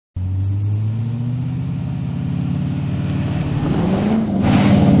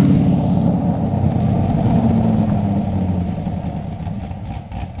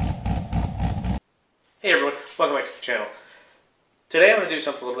the channel. Today I'm going to do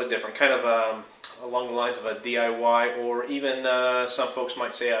something a little bit different, kind of along the lines of a DIY, or even some folks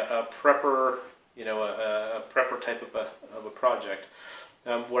might say a prepper, a prepper type of a project.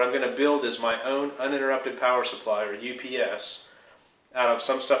 What I'm going to build is my own uninterrupted power supply, or UPS, out of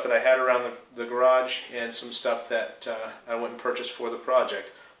some stuff that I had around the garage and some stuff that I went and purchased for the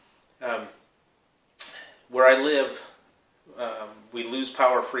project. Where I live, we lose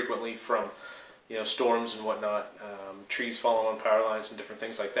power frequently from storms and whatnot, trees falling on power lines and different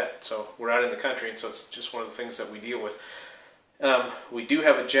things like that. So we're out in the country, and so it's just one of the things that we deal with. We do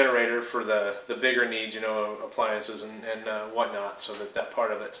have a generator for the bigger needs, appliances and whatnot, so that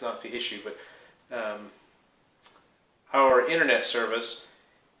part of it's not the issue. But our internet service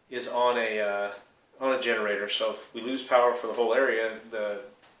is on a generator, so if we lose power for the whole area,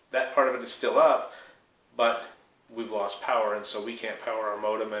 that part of it is still up, but we've lost power, and so we can't power our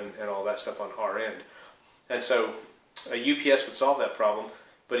modem and all that stuff on our end. And so a UPS would solve that problem,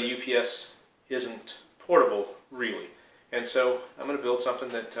 but a UPS isn't portable, really. And so I'm going to build something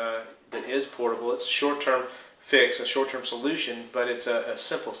that is portable. It's a short-term fix, a short-term solution, but it's a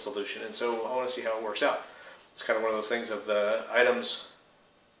simple solution, and so I want to see how it works out. It's kind of one of those things of the items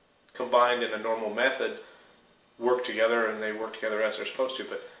combined in a normal method work together, and they work together as they're supposed to,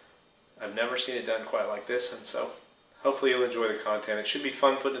 but I've never seen it done quite like this, and so hopefully you'll enjoy the content. It should be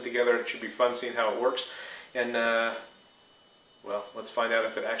fun putting it together. It should be fun seeing how it works, and well, let's find out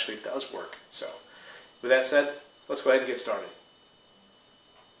if it actually does work. So with that said, let's go ahead and get started.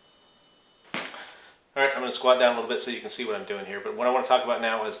 Alright, I'm going to squat down a little bit so you can see what I'm doing here, but what I want to talk about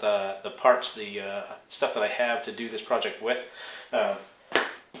now is the parts, the stuff that I have to do this project with. Got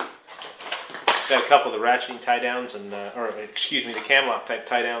a couple of the ratcheting tie downs, and the cam lock type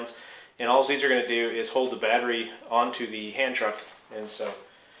tie downs, and all these are going to do is hold the battery onto the hand truck, and so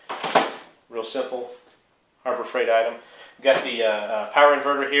real simple Harbor Freight item. We've got the power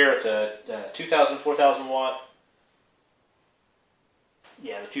inverter here. It's a 2000, 4000 watt.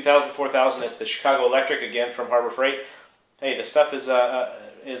 Yeah, the 2000, 4000. It's the Chicago Electric, again from Harbor Freight. Hey, the stuff is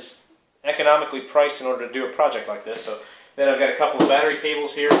economically priced in order to do a project like this. So then I've got a couple of battery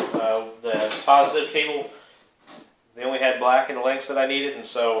cables here. The positive cable, they only had black in the lengths that I needed, and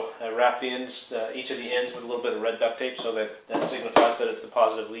so I wrapped the ends, each of the ends, with a little bit of red duct tape, so that signifies that it's the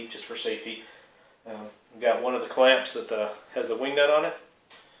positive lead, just for safety. I've got one of the clamps that has the wing nut on it,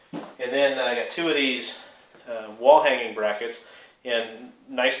 and then I got two of these wall hanging brackets. And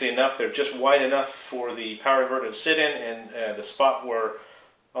nicely enough, they're just wide enough for the power inverter to sit in, and the spot where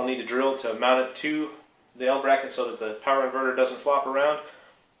I'll need to drill to mount it to the L bracket so that the power inverter doesn't flop around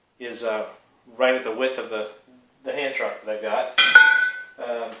is right at the width of the hand truck that I've got.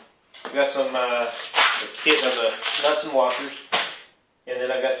 I've got some the kit of the nuts and washers, and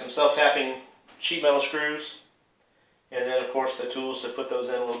then I've got some self-tapping sheet metal screws, and then of course the tools to put those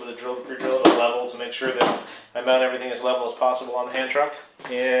in, a little bit of drill at a level to make sure that I mount everything as level as possible on the hand truck.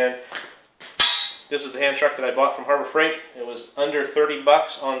 And this is the hand truck that I bought from Harbor Freight. It was under 30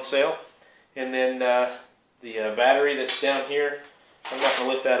 bucks on sale. And then the battery that's down here, I'm not going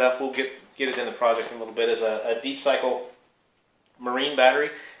to lift that up. We'll get it in the project in a little bit. Is a deep cycle marine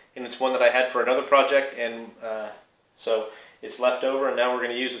battery, and it's one that I had for another project, and so it's left over, and now we're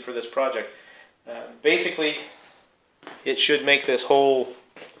going to use it for this project. Basically, it should make this whole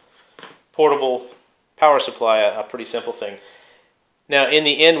portable power supply a pretty simple thing. Now, in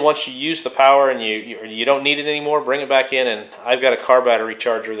the end, once you use the power and you don't need it anymore, bring it back in, and I've got a car battery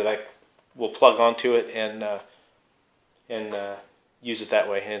charger that I will plug onto it and use it that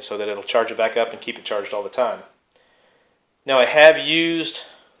way, and so that it'll charge it back up and keep it charged all the time. Now, I have used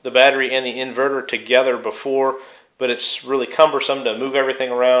the battery and the inverter together before, but it's really cumbersome to move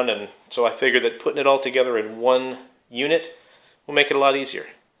everything around, and so I figured that putting it all together in one unit will make it a lot easier.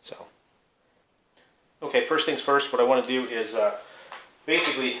 So, okay, first things first, what I want to do is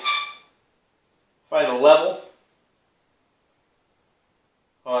basically find a level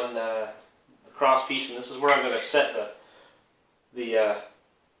on the cross piece, and this is where I'm going to set the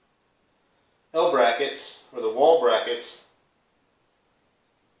L brackets, or the wall brackets.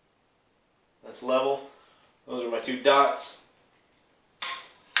 That's level. Those are my two dots.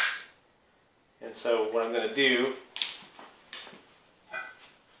 And so what I'm going to do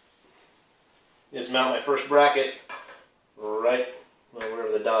is mount my first bracket right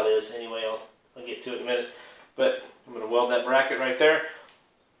wherever the dot is. Anyway, I'll get to it in a minute. But I'm going to weld that bracket right there.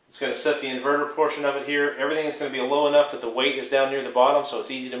 It's going to set the inverter portion of it here. Everything is going to be low enough that the weight is down near the bottom, so it's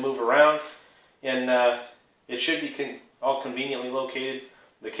easy to move around. And it should be all conveniently located.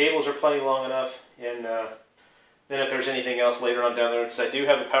 The cables are plenty long enough, and Then if there's anything else later on down there, because I do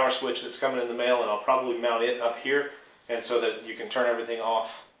have the power switch that's coming in the mail, and I'll probably mount it up here, and so that you can turn everything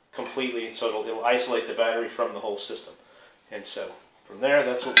off completely, and so it'll isolate the battery from the whole system. And so from there,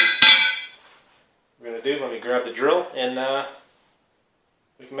 that's what we're going to do. Let me grab the drill, and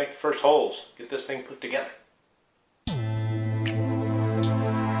we can make the first holes, get this thing put together.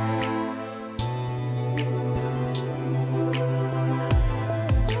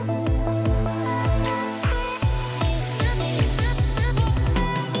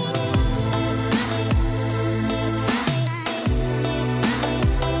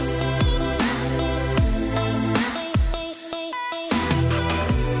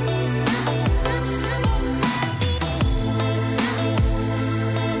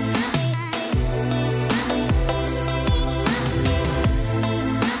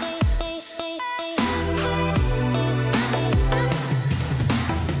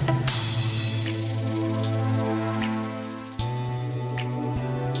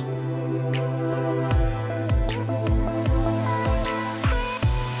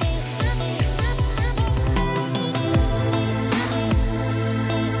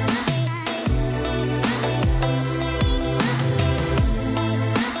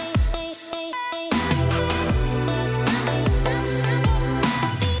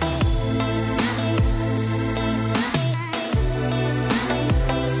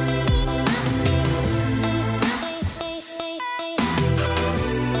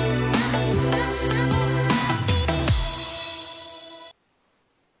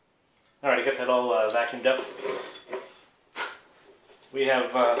 Alright, I got that all vacuumed up. We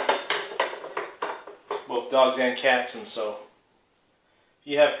have both dogs and cats, and so if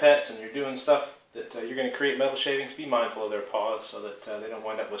you have pets and you're doing stuff that you're going to create metal shavings, be mindful of their paws so that they don't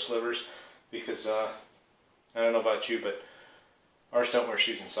wind up with slivers, because I don't know about you, but ours don't wear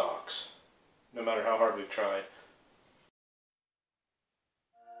shoes and socks, no matter how hard we've tried.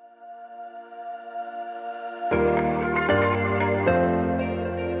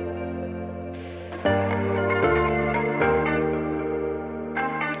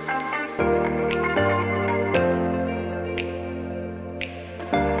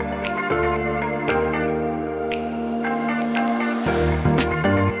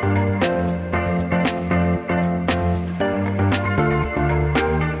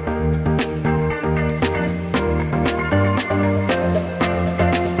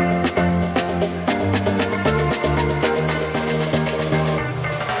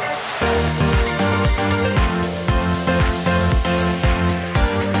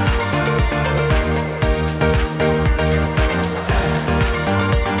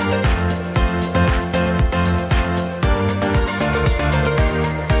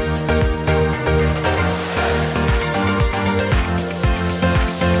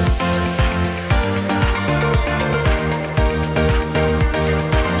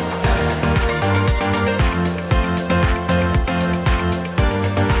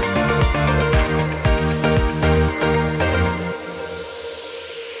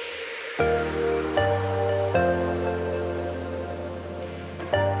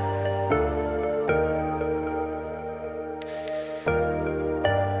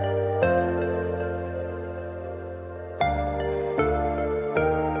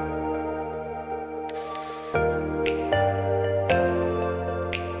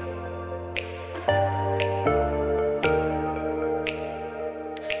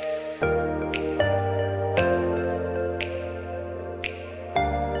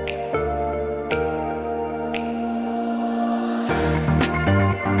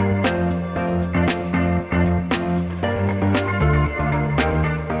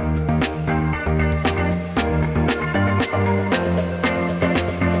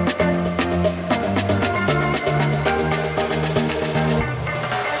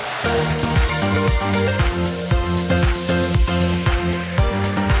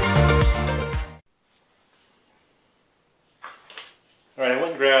 Alright, I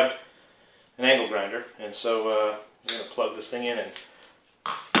went and grabbed an angle grinder, and so I'm going to plug this thing in and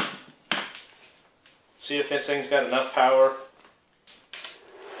see if this thing's got enough power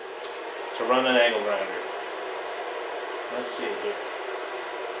to run an angle grinder. Let's see here.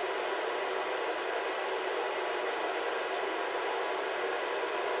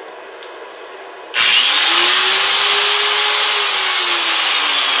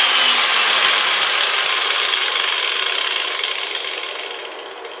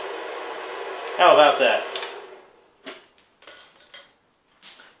 How about that?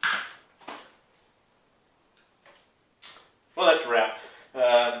 Well, that's a wrap.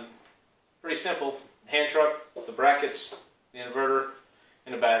 Pretty simple. Hand truck, the brackets, the inverter,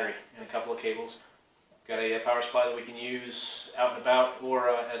 and a battery, and a couple of cables. Got a power supply that we can use out and about or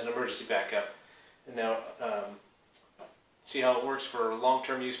as an emergency backup. And now, see how it works for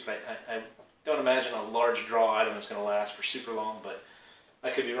long-term use, but I don't imagine a large draw item is going to last for super long, but I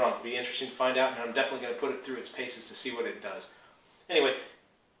could be wrong. It'd be interesting to find out, and I'm definitely going to put it through its paces to see what it does. Anyway,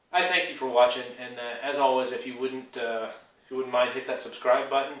 I thank you for watching, and as always, if you wouldn't mind, hit that subscribe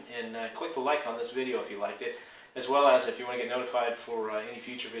button and click the like on this video if you liked it, as well as if you want to get notified for any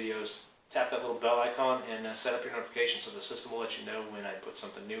future videos, tap that little bell icon and set up your notifications so the system will let you know when I put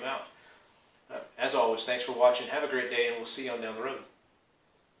something new out. As always, thanks for watching. Have a great day, and we'll see you on down the road.